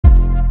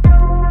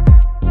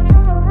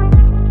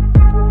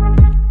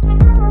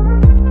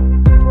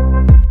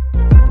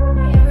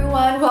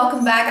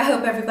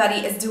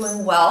everybody is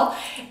doing well.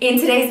 In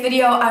today's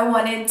video, I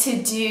wanted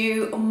to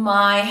do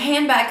my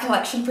handbag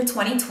collection for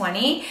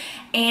 2020.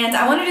 And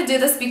I wanted to do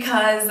this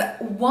because,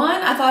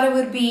 one, I thought it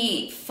would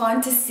be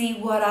fun to see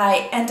what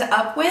I end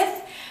up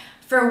with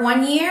for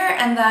 1 year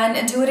and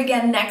then do it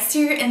again next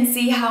year and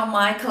see how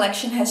my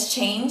collection has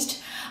changed.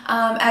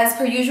 As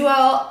per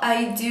usual,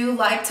 I do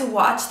like to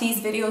watch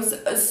these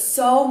videos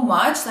so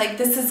much. Like,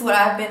 this is what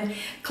I've been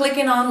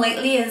clicking on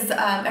lately, is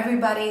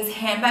everybody's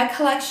handbag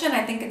collection.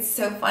 I think it's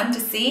so fun to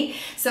see.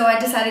 So I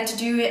decided to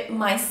do it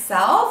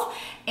myself.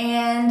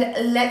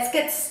 And let's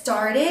get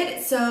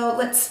started. So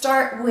let's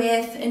start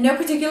with, in no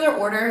particular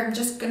order, I'm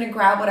just gonna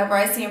grab whatever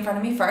I see in front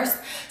of me first.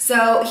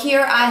 So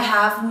here I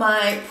have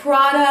my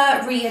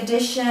Prada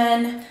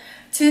re-edition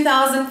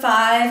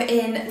 2005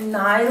 in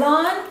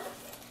nylon.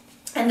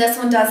 And this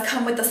one does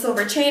come with the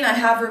silver chain. I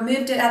have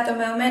removed it at the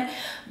moment,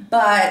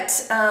 but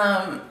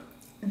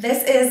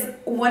this is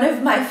one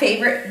of my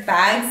favorite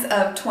bags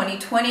of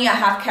 2020. I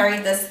have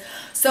carried this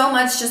so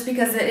much just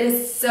because it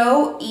is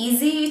so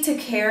easy to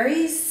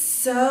carry,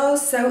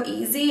 so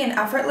easy and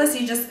effortless.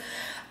 You just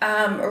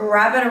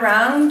wrap it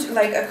around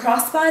like a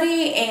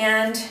crossbody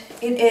and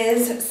it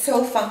is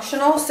so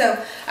functional.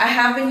 So I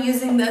have been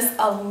using this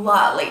a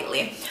lot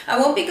lately. I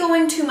won't be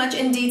going too much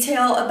in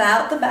detail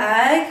about the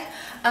bag,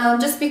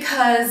 just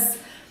because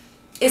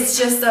it's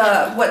just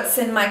what's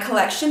in my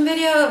collection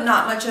video,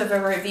 not much of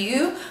a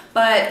review,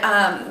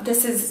 but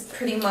this is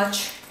pretty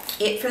much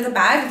it for the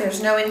bag.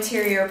 There's no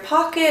interior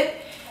pocket,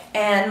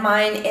 and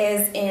mine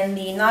is in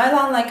the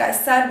nylon, like I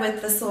said,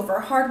 with the silver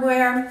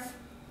hardware.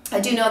 I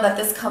do know that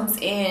this comes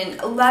in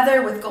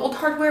leather with gold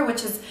hardware,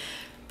 which is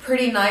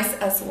pretty nice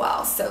as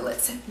well. So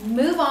let's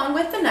move on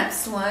with the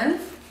next one.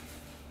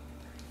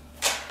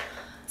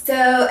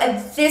 So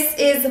this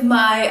is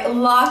my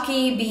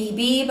Lucky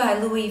BB by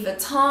Louis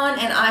Vuitton,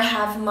 and I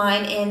have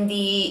mine in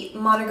the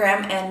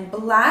monogram and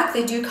black.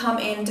 They do come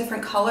in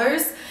different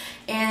colors.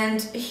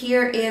 And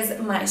here is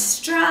my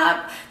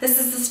strap. This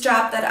is the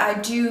strap that I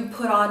do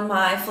put on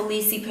my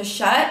Felicie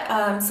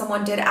pochette.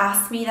 Someone did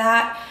ask me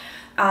that.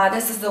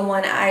 This is the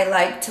one I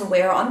like to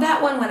wear on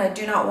that one when I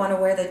do not want to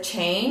wear the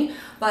chain.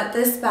 But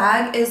this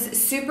bag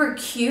is super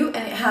cute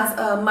and it has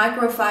a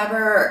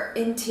microfiber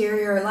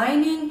interior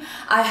lining.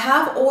 I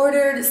have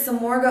ordered some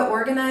Morga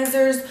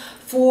organizers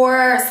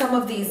for some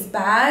of these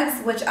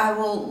bags, which I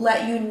will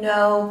let you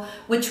know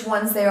which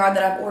ones they are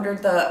that I've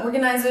ordered the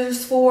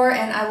organizers for,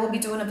 and I will be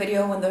doing a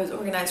video when those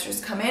organizers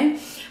come in.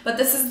 But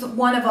this is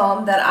one of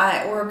them that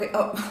I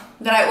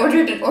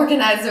ordered an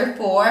organizer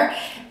for,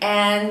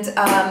 and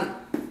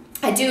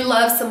I do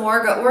love some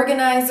Morga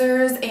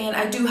organizers, and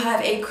I do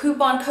have a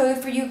coupon code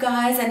for you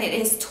guys, and it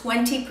is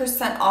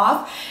 20%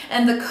 off,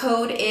 and the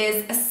code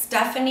is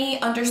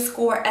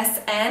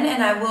Stephanie_SN,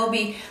 and I will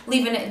be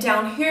leaving it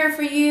down here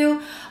for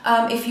you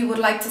if you would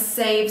like to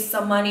save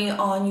some money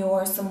on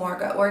your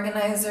Morga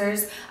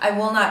organizers. I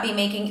will not be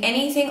making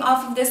anything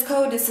off of this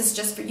code. This is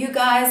just for you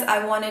guys.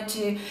 I wanted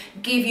to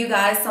give you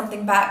guys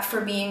something back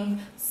for being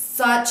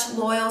such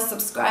loyal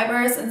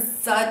subscribers and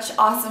such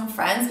awesome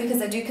friends,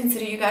 because I do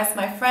consider you guys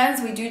my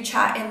friends. We do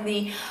chat in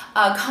the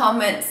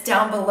comments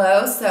down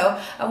below, so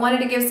I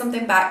wanted to give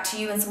something back to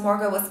you, and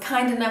Morga was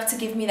kind enough to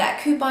give me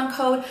that coupon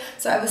code,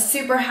 so I was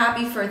super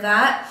happy for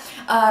that.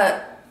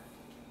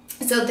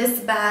 So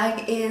this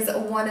bag is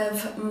one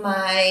of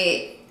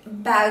my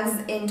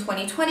bags in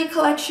 2020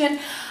 collection.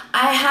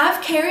 I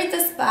have carried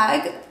this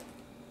bag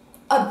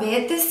a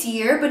bit this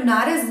year, but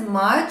not as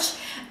much,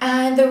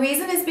 and the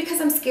reason is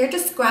because I'm scared to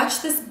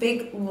scratch this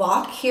big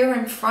lock here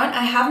in front.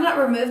 I have not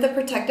removed the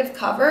protective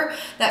cover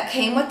that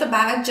came with the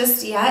bag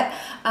just yet.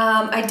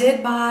 I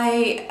did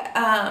buy,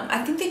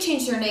 I think they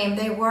changed their name.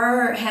 They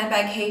were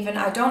Handbag Haven.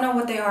 I don't know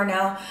what they are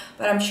now,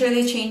 but I'm sure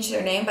they changed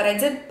their name. But I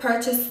did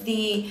purchase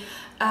the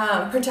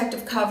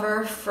protective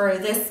cover for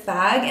this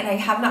bag, and I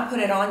have not put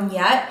it on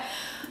yet,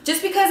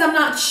 just because I'm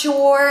not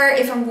sure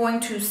if I'm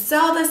going to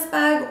sell this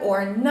bag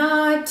or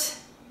not.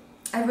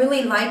 I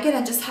really like it,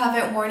 I just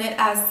haven't worn it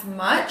as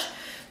much.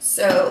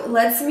 So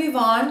let's move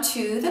on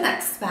to the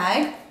next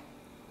bag.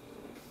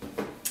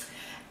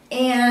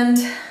 And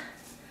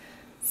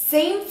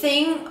same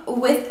thing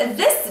with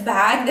this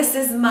bag. This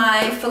is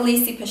my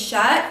Felicie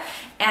pochette,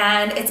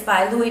 and it's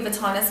by Louis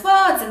Vuitton as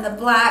well. It's in the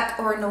black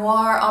or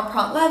noir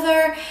empreinte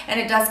leather, and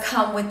it does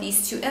come with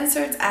these two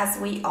inserts, as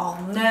we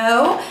all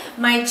know.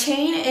 My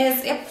chain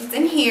is, yep, it's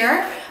in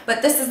here,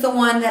 but this is the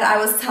one that I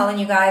was telling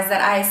you guys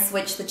that I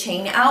switched the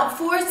chain out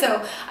for.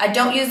 So I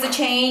don't use the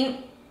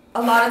chain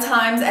a lot of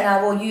times, and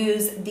I will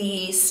use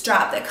the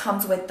strap that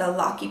comes with the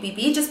Lucky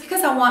BB just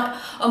because I want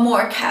a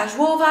more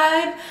casual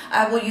vibe.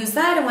 I will use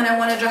that, and when I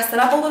want to dress it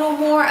up a little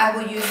more, I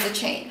will use the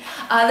chain.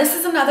 This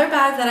is another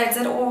bag that I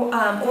did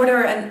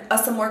order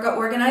a Morga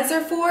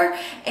organizer for,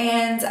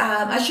 and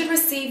I should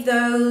receive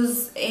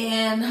those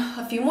in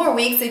a few more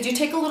weeks. They do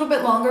take a little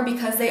bit longer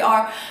because they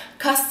are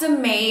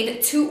custom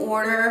made to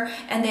order,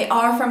 and they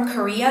are from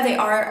Korea. They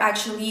are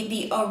actually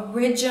the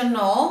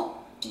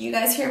original, did you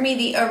guys hear me?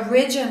 The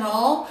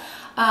original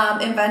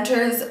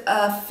inventors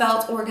of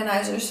felt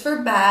organizers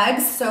for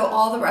bags, so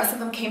all the rest of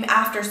them came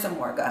after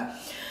Samorga.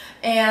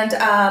 And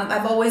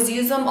I've always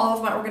used them. All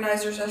of my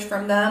organizers are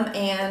from them,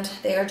 and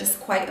they are just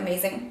quite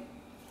amazing.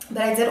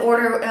 But I did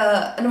order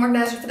an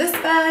organizer for this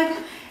bag,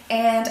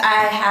 and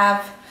I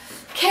have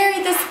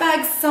carried this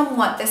bag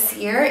somewhat this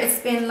year. It's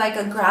been like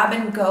a grab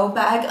and go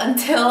bag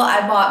until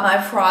I bought my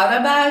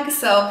Prada bag.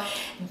 So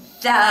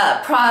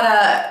the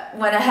Prada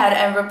went ahead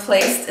and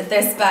replaced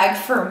this bag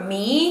for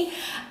me.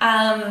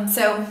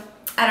 So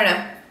I don't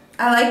know.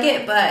 I like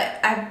it, but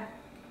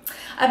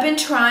I've been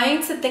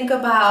trying to think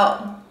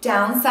about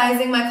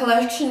downsizing my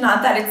collection.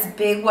 Not that it's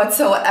big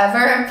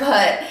whatsoever,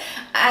 but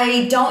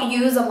I don't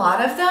use a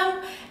lot of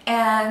them.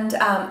 And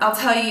I'll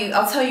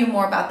tell you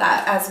more about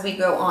that as we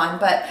go on.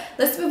 But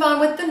let's move on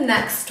with the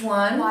next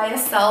one.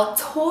 YSL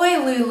Toy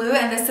Lulu,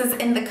 and this is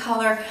in the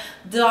color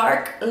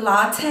Dark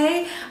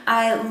Latte.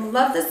 I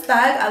love this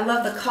bag. I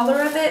love the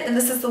color of it, and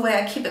this is the way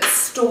I keep it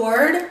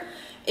stored.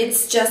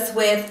 It's just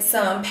with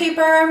some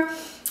paper,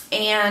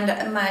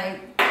 and my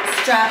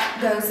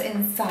strap goes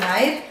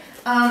inside.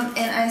 And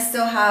I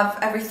still have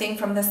everything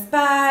from this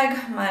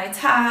bag, my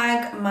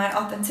tag, my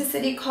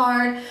authenticity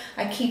card,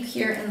 I keep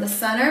here in the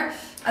center.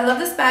 I love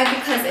this bag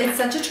because it's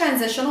such a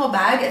transitional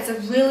bag. It's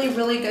a really,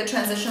 really good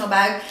transitional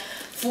bag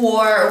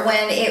for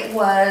when it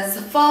was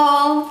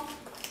fall.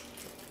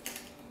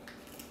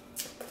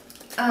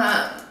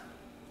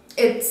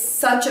 It's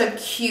such a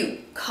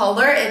cute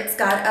color. It's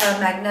got a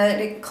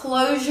magnetic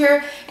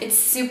closure. It's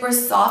super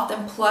soft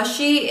and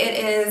plushy.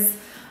 It is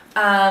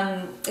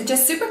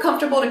just super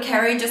comfortable to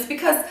carry, just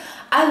because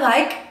I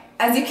like,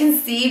 as you can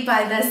see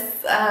by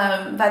this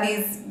by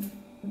these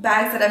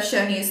bags that I've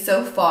shown you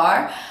so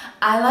far,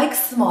 I like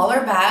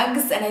smaller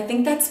bags, and I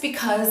think that's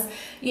because,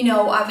 you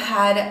know, I've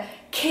had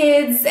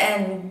kids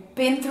and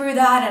been through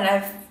that, and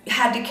I've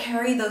had to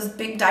carry those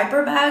big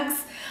diaper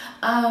bags,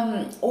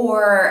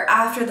 or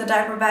after the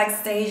diaper bag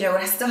stage, I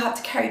would still have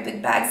to carry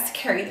big bags to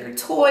carry their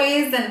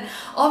toys and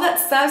all that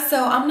stuff.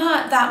 So I'm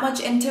not that much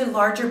into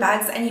larger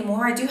bags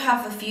anymore. I do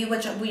have a few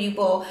which we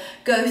will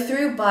go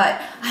through, but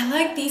I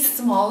like these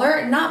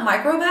smaller, not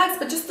micro bags,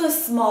 but just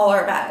those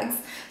smaller bags.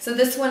 So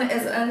this one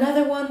is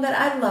another one that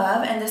I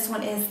love, and this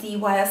one is the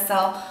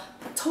YSL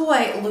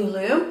Toy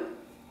Lulu.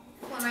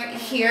 One right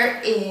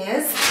here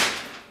is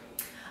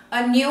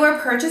a newer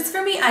purchase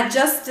for me. I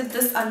just did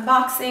this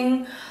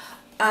unboxing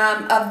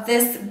of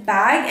this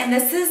bag, and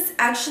this is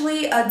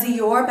actually a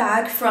Dior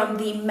bag from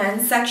the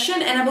men's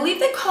section, and I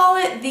believe they call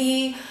it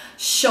the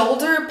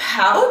shoulder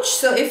pouch.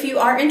 So if you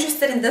are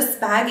interested in this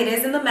bag, it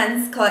is in the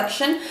men's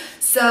collection.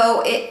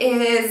 So it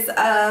is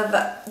of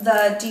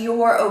the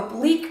Dior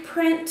oblique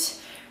print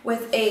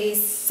with a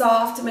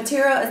soft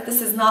material.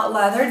 This is not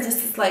leather,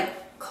 this is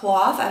like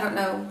cloth. I don't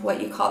know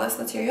what you call this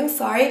material,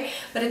 sorry,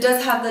 but it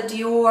does have the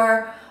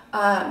Dior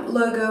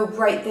logo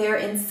right there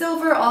in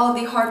silver. All of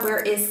the hardware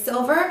is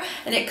silver,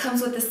 and it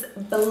comes with this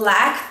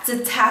black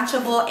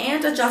detachable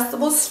and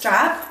adjustable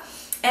strap.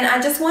 And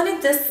I just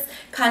wanted this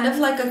kind of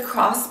like a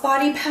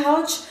crossbody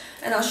pouch,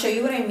 and I'll show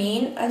you what I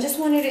mean. I just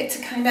wanted it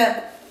to kind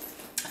of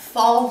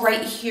fall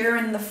right here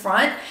in the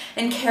front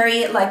and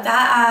carry it like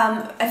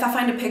that. If I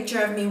find a picture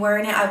of me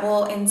wearing it, I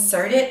will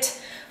insert it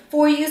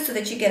for you so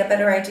that you get a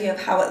better idea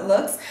of how it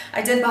looks.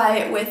 I did buy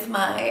it with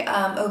my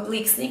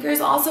oblique sneakers,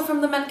 also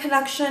from the men's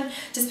collection,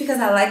 just because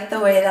I like the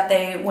way that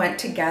they went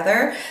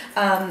together.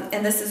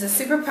 And this is a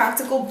super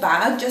practical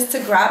bag just to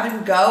grab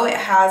and go. It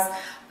has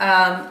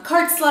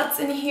card slots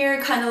in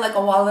here, kind of like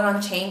a wallet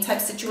on chain type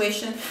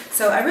situation.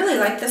 So I really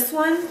like this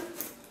one.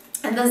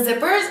 And the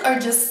zippers are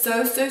just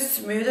so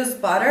smooth as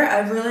butter.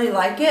 I really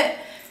like it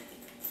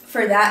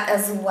for that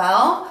as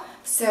well.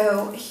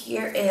 So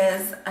here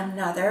is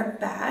another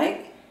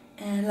bag.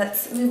 And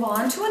let's move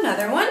on to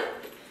another one.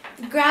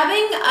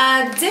 Grabbing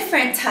a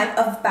different type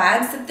of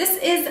bags. This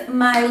is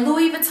my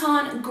Louis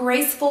Vuitton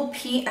Graceful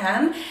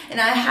PM, and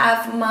I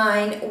have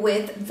mine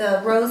with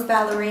the rose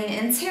ballerine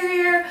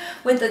interior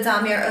with the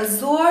damier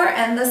azur,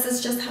 and this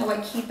is just how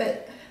I keep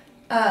it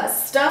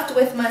stuffed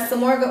with my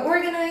Samorga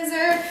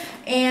organizer.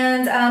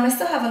 And I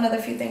still have another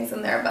few things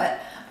in there, but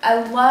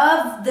I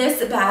love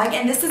this bag,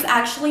 and this is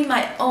actually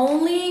my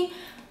only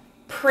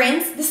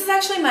print. This is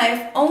actually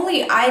my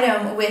only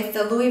item with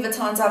the Louis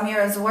Vuitton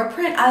Damier Azur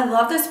print. I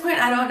love this print.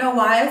 I don't know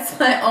why it's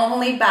my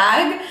only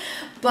bag,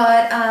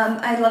 but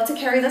I love to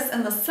carry this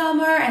in the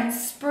summer and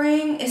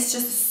spring. It's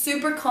just a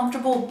super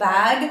comfortable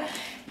bag,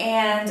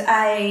 and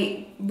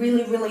I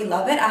really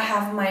love it. I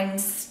have mine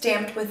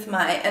stamped with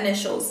my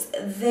initials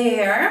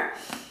there,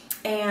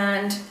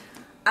 and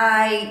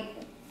I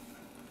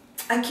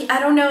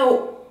don't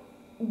know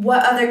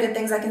what other good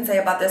things I can say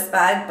about this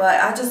bag,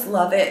 but I just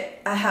love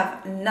it. I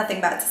have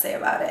nothing bad to say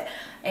about it.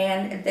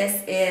 And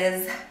this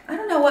is, I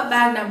don't know what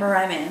bag number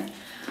I'm in.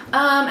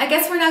 I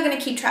guess we're not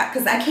gonna keep track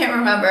because I can't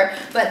remember,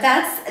 but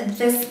that's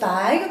this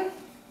bag.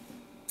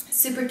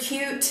 Super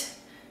cute,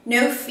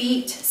 no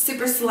feet,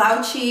 super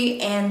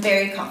slouchy, and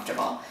very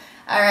comfortable.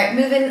 All right,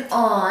 moving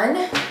on.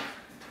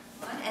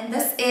 And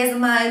this is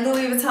my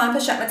Louis Vuitton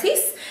Pochette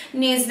Matisse.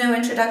 needs no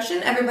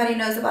introduction. Everybody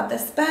knows about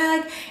this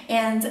bag,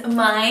 and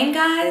mine,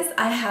 guys,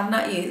 I have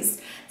not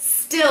used.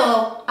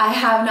 Still, I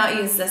have not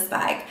used this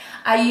bag.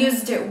 I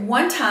used it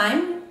one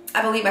time.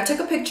 I believe I took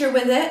a picture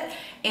with it,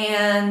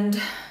 and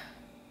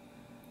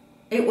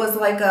it was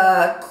like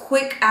a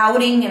quick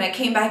outing and I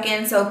came back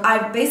in. So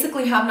I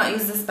basically have not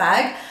used this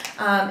bag.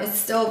 It's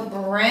still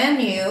brand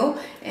new,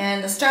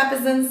 and the strap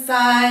is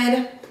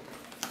inside,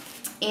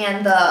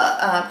 and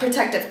the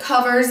protective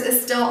covers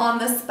is still on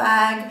this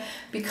bag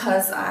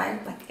because I,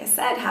 like I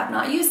said, have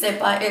not used it,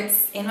 but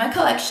it's in my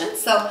collection,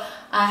 so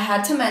I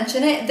had to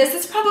mention it. This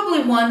is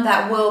probably one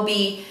that will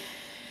be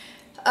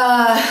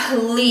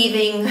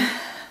leaving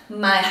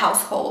my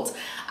household.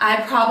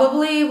 I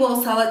probably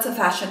will sell it to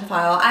Fashion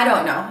File. I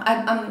don't know.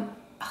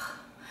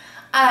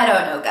 I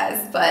don't know,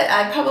 guys, but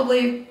I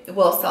probably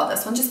will sell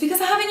this one just because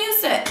I haven't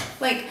used it.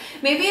 Like,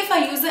 maybe if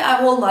I use it,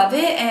 I will love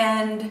it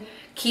and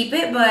keep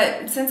it,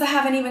 but since I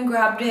haven't even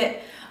grabbed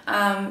it,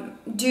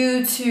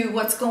 due to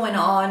what's going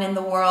on in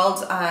the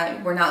world,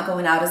 we're not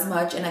going out as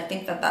much, and I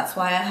think that that's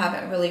why I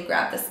haven't really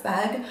grabbed this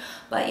bag.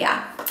 But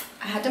yeah,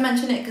 I had to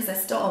mention it because I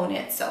still own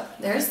it, so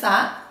there's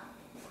that.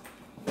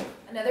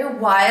 Another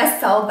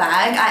YSL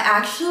bag. I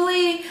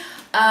actually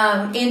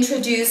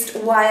introduced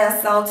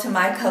YSL to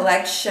my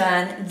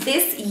collection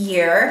this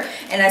year,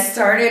 and I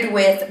started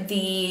with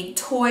the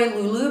toy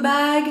Lulu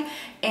bag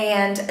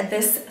and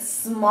this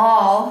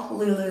small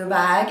Lulu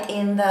bag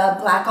in the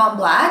black on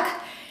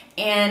black,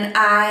 and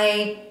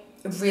I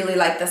really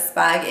like this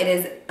bag. It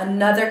is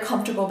another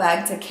comfortable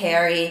bag to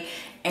carry,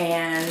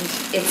 and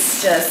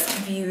it's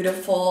just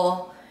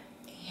beautiful,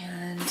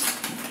 and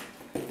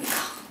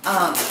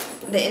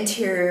the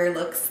interior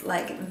looks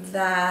like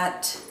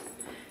that.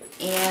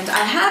 And I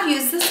have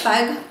used this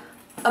bag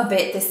a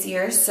bit this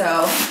year,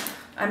 so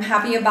I'm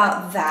happy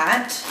about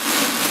that.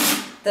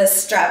 The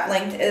strap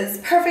length is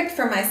perfect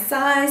for my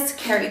size to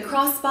carry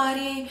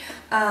crossbody,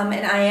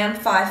 and I am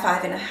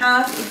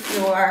 5'5.5" if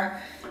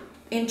you're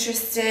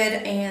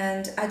interested,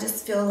 and I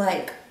just feel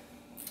like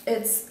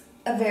it's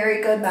a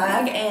very good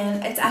bag,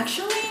 and it's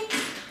actually,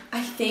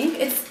 I think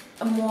it's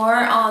more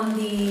on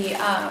the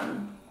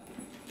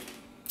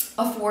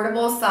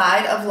affordable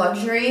side of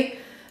luxury.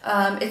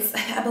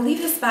 I believe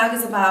this bag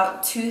is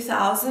about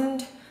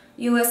 $2,000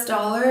 US,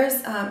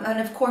 and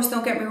of course,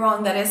 don't get me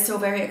wrong, that is still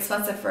very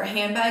expensive for a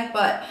handbag,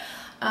 but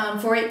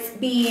for it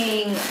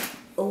being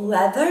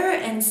leather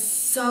and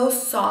so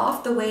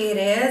soft the way it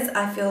is,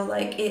 I feel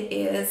like it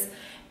is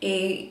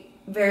a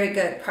very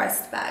good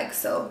priced bag.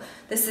 So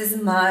this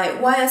is my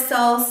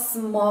YSL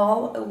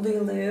small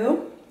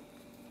Lulu.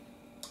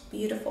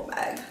 Beautiful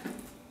bag.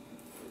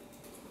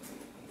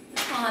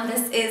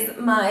 This is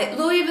my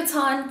Louis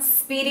Vuitton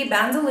Speedy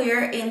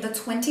Bandolier in the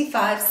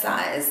 25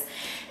 size.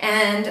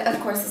 And of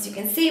course, as you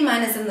can see,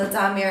 mine is in the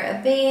Damier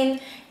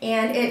Ebene,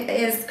 and it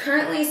is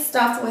currently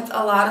stuffed with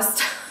a lot of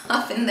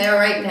stuff in there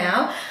right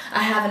now.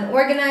 I have an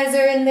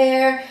organizer in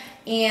there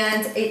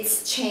and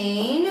its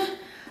chain.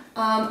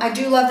 I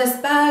do love this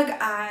bag.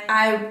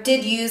 I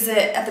did use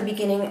it at the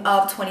beginning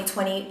of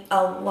 2020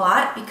 a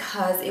lot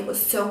because it was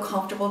so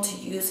comfortable to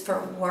use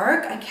for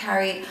work. I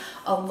carry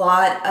a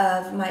lot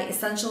of my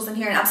essentials in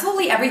here, and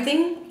absolutely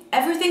everything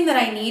that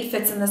I need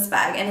fits in this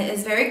bag, and it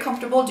is very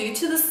comfortable due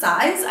to the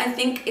size. I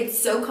think it's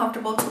so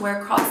comfortable to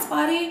wear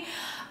crossbody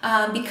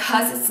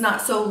because it's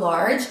not so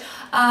large.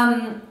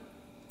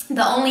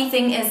 The only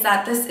thing is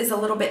that this is a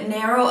little bit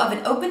narrow of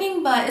an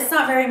opening, but it's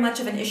not very much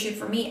of an issue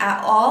for me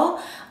at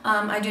all.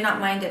 I do not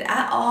mind it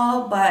at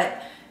all,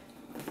 but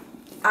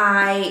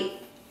I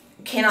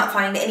cannot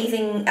find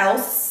anything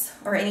else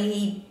or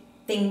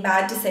anything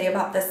bad to say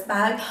about this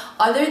bag,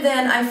 other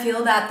than I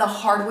feel that the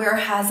hardware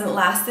hasn't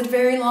lasted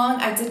very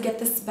long. I did get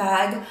this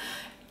bag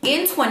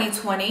in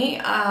 2020.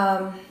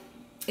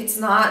 It's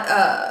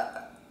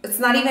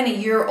not even a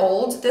year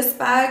old, this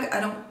bag,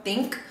 I don't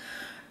think.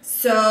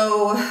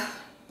 So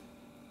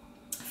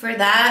for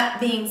that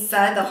being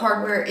said, the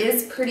hardware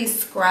is pretty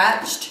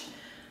scratched,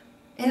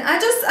 and I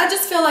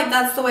just feel like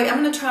that's the way.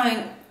 I'm gonna try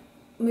and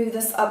move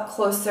this up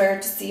closer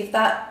to see if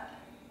that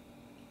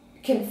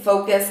can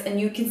focus and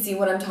you can see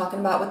what I'm talking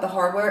about with the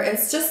hardware.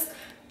 It's just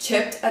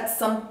chipped at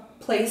some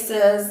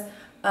places,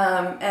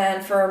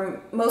 and for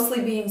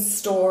mostly being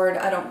stored,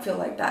 I don't feel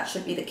like that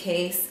should be the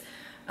case.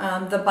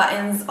 The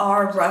buttons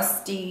are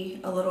rusty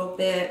a little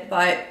bit,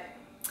 but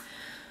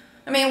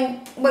I mean,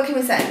 what can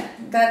we say?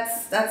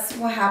 That's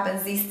what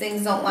happens. These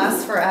things don't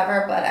last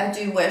forever, but I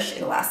do wish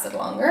it lasted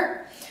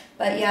longer.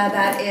 But yeah,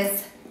 that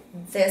is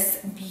this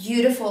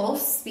beautiful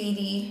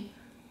Speedy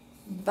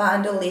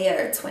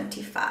Bandolier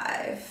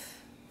 25.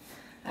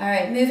 All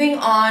right, moving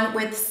on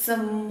with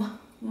some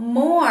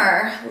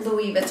more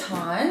Louis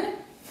Vuitton.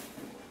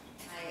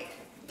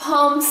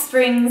 Palm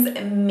Springs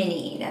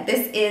Mini. Now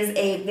this is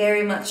a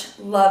very much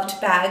loved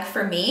bag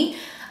for me.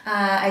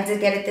 I did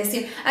get it this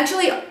year.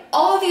 Actually,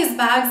 all of these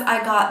bags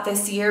I got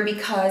this year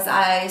because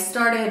I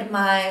started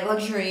my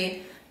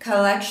luxury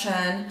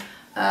collection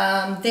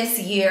this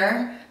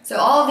year. So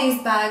all of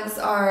these bags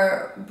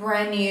are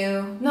brand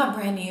new, not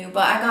brand new,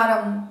 but I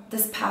got them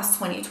this past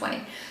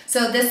 2020.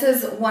 So this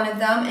is one of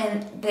them,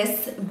 and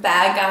this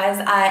bag,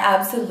 guys, I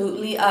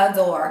absolutely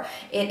adore.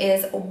 It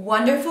is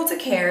wonderful to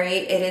carry,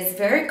 it is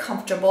very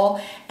comfortable,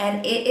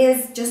 and it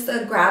is just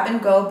a grab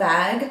and go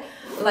bag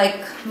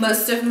like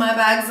most of my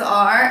bags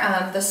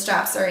are. The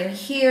straps are in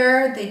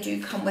here. They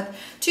do come with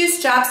 2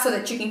 straps so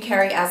that you can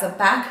carry as a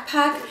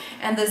backpack,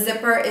 and the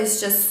zipper is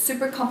just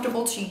super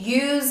comfortable to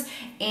use,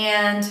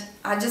 and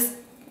I just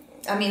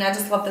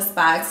love this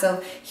bag.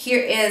 So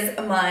here is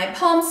my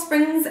Palm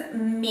Springs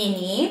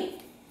Mini.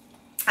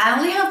 I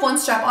only have 1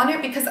 strap on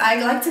it because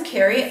I like to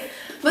carry it.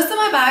 Most of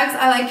my bags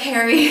I like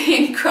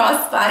carrying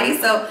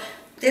crossbody, so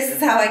this is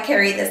how I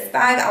carry this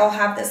bag. I'll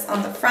have this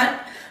on the front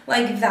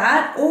like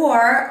that,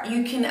 or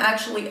you can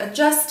actually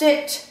adjust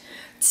it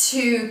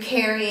to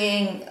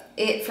carrying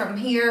it from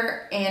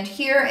here and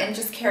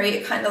just carry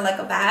it kind of like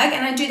a bag,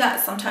 and I do that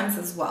sometimes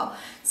as well.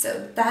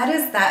 So that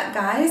is that,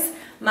 guys.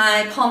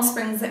 My Palm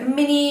Springs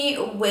Mini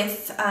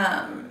with,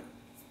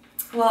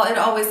 well, it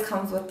always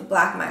comes with the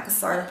black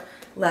Macassar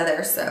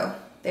leather, so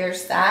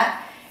there's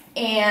that.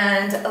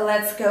 And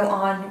let's go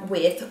on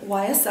with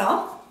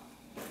YSL.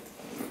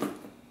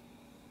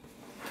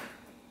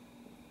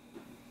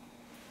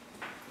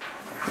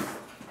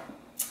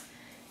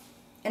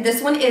 And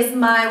this one is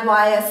my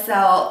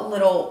YSL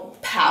little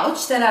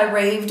pouch that I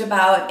raved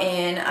about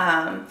in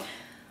a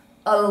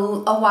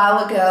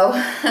while ago.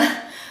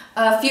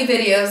 A few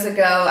videos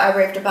ago, I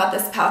raved about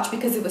this pouch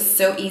because it was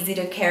so easy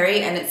to carry,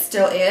 and it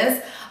still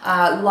is.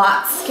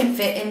 Lots can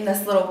fit in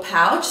this little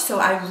pouch, so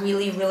I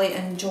really, really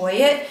enjoy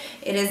it.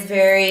 It is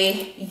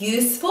very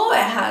useful. It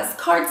has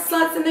card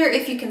slots in there.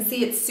 If you can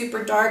see, it's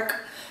super dark.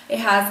 It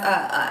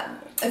has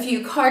a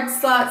few card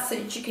slots so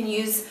that you can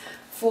use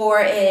for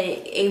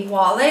a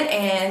wallet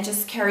and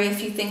just carry a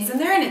few things in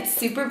there, and it's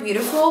super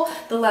beautiful.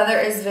 The leather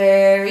is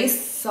very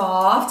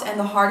soft, and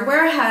the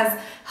hardware has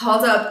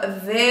held up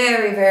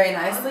very, very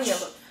nicely.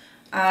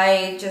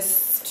 I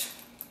just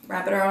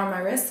wrap it around my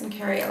wrist and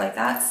carry it like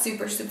that.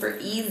 Super, super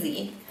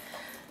easy.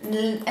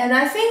 And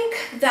I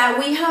think that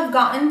we have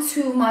gotten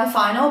to my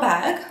final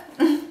bag.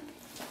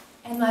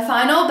 And my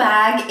final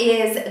bag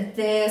is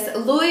this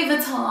Louis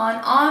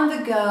Vuitton on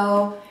the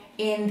go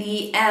in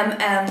the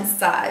MM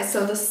size,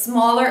 so the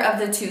smaller of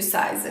the 2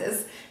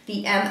 sizes,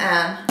 the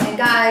MM. And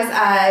guys,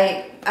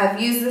 I've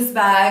used this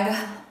bag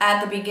at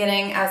the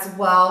beginning as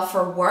well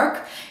for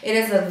work. It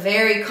is a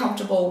very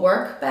comfortable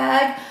work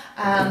bag.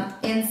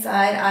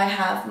 Inside I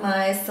have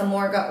my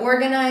Samorga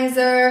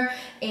organizer,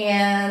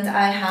 and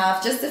I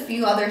have just a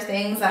few other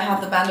things. I have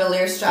the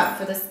bandolier strap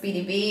for the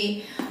Speedy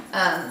Bee.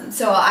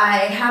 So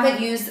I haven't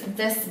used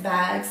this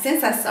bag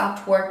since I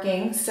stopped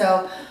working.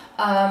 So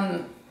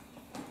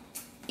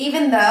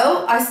even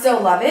though I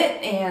still love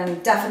it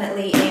and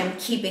definitely am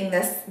keeping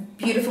this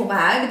beautiful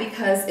bag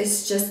because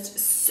it's just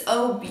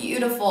so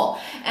beautiful,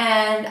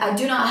 and I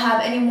do not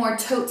have any more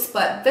totes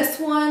but this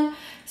one,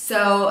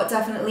 so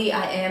definitely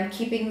I am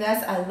keeping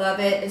this. I love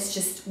it. It's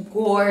just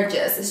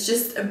gorgeous. It's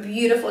just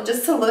beautiful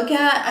just to look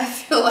at. I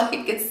feel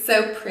like it's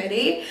so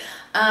pretty.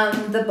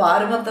 The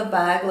bottom of the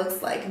bag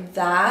looks like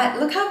that.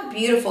 Look how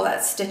beautiful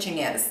that stitching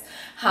is.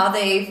 How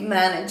they've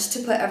managed to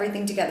put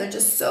everything together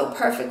just so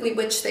perfectly,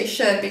 which they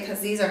should,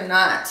 because these are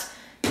not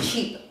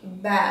cheap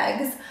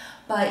bags.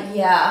 But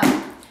yeah,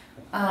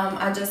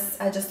 I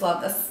just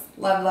love this.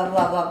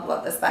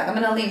 Love this bag. I'm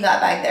gonna leave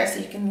that bag there so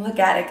you can look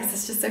at it because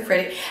it's just so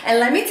pretty. And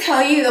let me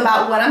tell you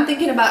about what I'm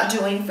thinking about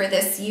doing for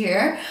this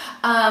year.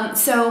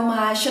 So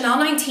my Chanel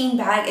 19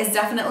 bag is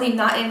definitely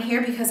not in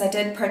here because I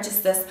did purchase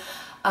this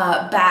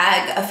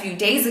bag a few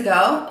days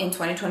ago in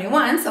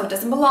 2021, so it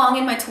doesn't belong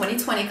in my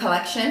 2020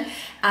 collection.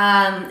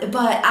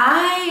 But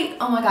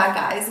oh my god,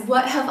 guys,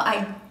 what have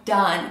I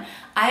done?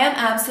 I am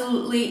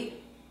absolutely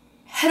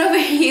head over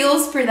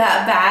heels for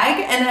that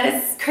bag, and that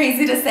is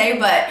crazy to say,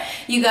 but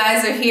you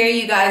guys are here,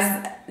 you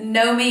guys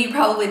know me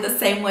probably the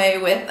same way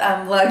with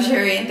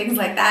luxury and things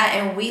like that,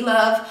 and we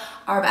love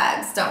our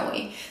bags, don't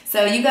we?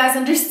 So you guys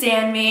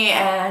understand me,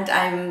 and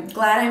I'm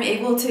glad I'm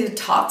able to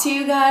talk to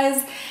you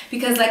guys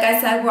because, like I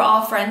said, we're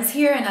all friends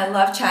here, and I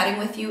love chatting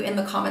with you in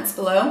the comments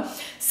below.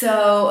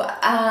 So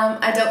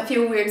I don't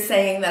feel weird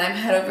saying that I'm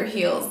head over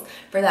heels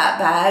for that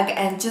bag,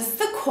 and just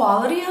the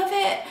quality of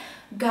it.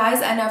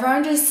 Guys, I never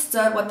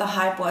understood what the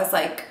hype was.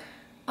 Like,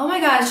 oh my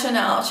god,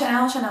 Chanel.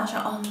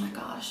 Oh my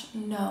gosh,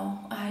 no,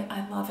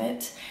 I love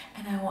it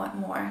and I want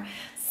more.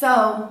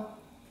 So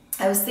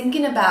I was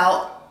thinking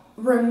about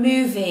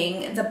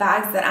removing the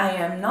bags that I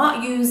am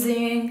not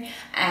using,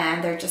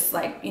 and they're just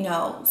like, you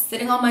know,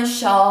 sitting on my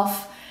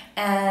shelf,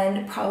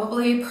 and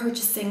probably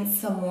purchasing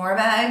some more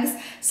bags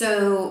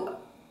so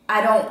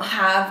I don't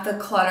have the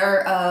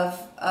clutter of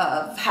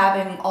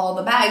having all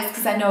the bags,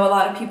 because I know a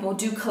lot of people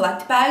do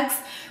collect bags,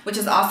 which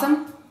is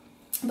awesome,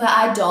 but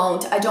I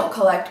don't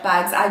collect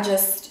bags. I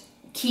just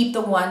keep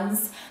the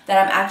ones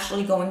that I'm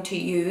actually going to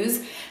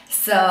use.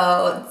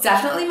 So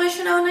definitely my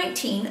Chanel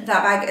 19.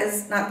 That bag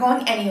is not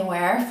going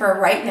anywhere for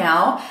right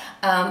now,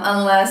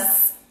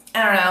 unless,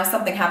 I don't know,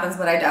 something happens,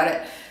 but I doubt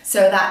it. So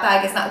that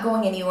bag is not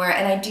going anywhere,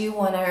 and I do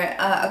want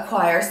to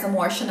acquire some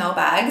more Chanel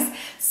bags.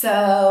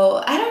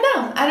 So I don't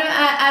know.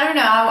 I don't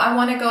know. I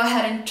want to go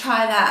ahead and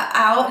try that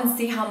out and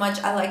see how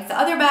much I like the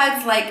other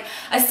bags. Like,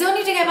 I still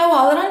need to get my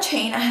wallet on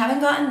chain. I haven't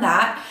gotten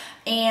that.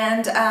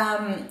 And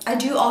I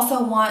do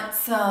also want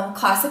some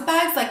classic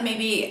bags, like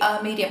maybe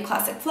a medium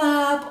classic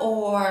flap,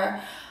 or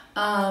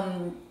I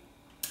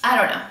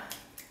don't know.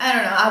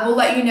 I will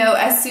let you know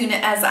as soon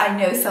as I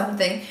know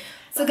something.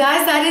 So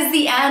guys, that is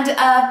the end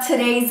of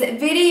today's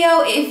video.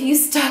 If you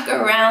stuck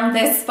around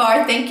this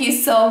far, thank you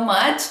so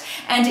much.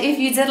 And if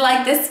you did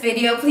like this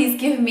video, please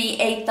give me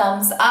a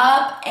thumbs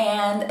up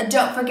and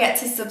don't forget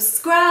to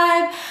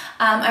subscribe.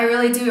 I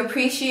really do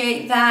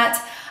appreciate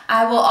that.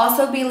 I will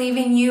also be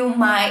leaving you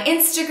my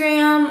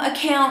Instagram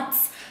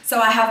accounts. So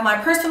I have my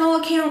personal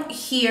account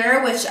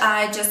here, which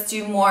I just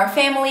do more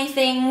family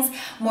things,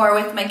 more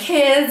with my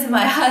kids,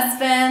 my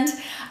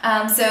husband.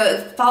 So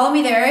follow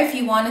me there if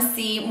you want to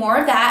see more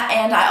of that.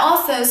 And I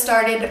also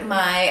started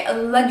my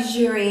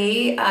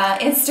luxury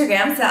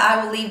Instagram, so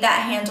I will leave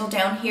that handle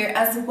down here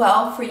as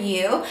well for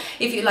you.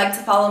 If you'd like to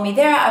follow me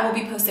there, I will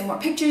be posting more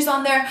pictures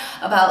on there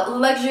about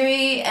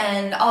luxury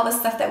and all the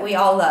stuff that we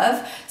all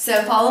love.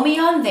 So follow me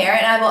on there,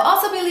 and I will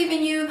also be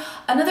leaving you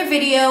another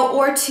video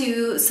or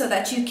two so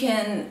that you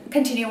can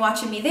continue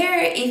watching me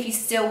there if you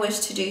still wish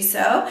to do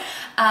so.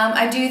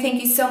 I do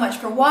thank you so much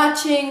for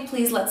watching.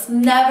 Please, let's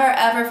never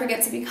ever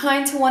forget to be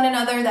kind to one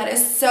another. That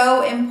is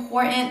so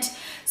important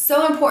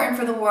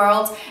for the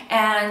world.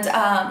 And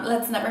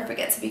let's never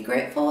forget to be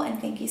grateful, and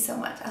thank you so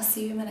much. I'll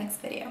see you in the next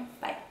video.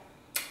 Bye.